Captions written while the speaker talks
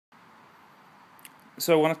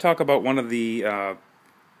So I want to talk about one of the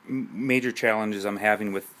major challenges I'm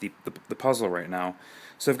having with the puzzle right now.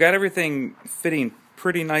 So I've got everything fitting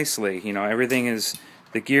pretty nicely. You know, everything is,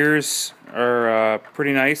 the gears are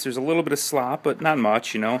pretty nice. There's a little bit of slop, but not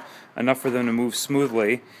much, you know, enough for them to move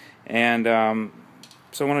smoothly. And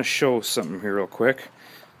so I want to show something here real quick.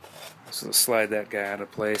 So let's slide that guy out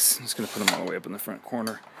of place. I'm just going to put him all the way up in the front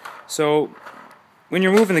corner. So when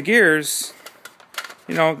you're moving the gears,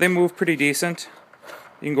 you know, they move pretty decent.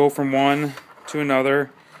 You can go from one to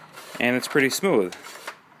another, and it's pretty smooth.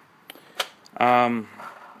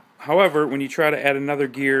 However, when you try to add another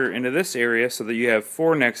gear into this area so that you have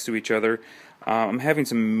four next to each other, I'm having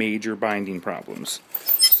some major binding problems.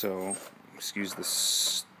 So, excuse the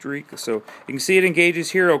streak. So you can see it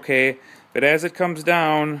engages here okay, but as it comes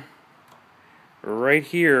down right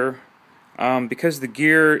here, because the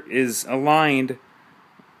gear is aligned,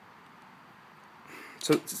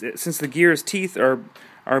 so since the gear's teeth are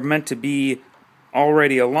meant to be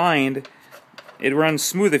already aligned, it runs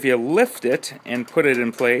smooth. If you lift it and put it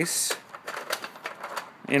in place,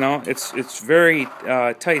 you know, it's very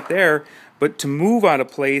tight there, but to move out of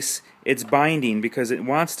place, it's binding because it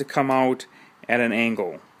wants to come out at an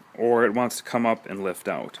angle, or it wants to come up and lift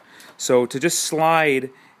out. So to just slide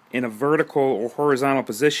in a vertical or horizontal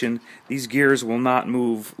position, these gears will not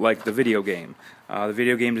move like the video game. The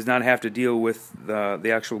video game does not have to deal with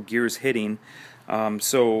the actual gears hitting.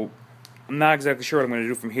 So I'm not exactly sure what I'm going to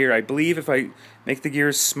do from here. I believe if I make the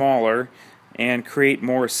gears smaller and create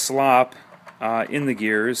more slop in the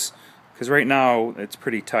gears, because right now it's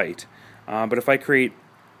pretty tight, but if I create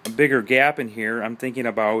a bigger gap in here, I'm thinking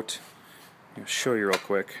about, I'll show you real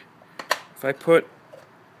quick. If I put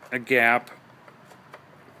a gap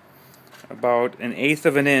about 1/8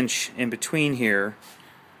 of an inch in between here,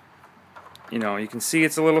 you know, you can see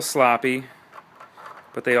it's a little sloppy,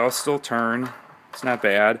 but they all still turn. It's not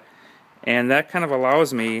bad. And that kind of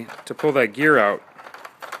allows me to pull that gear out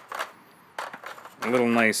a little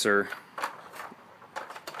nicer.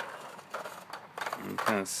 You can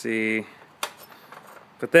kind of see.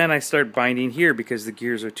 But then I start binding here because the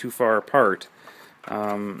gears are too far apart.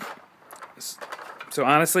 So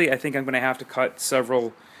honestly, I think I'm going to have to cut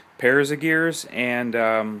several pairs of gears and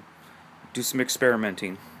do some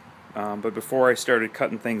experimenting. But before I started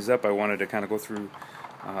cutting things up, I wanted to kind of go through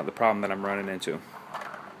the problem that I'm running into.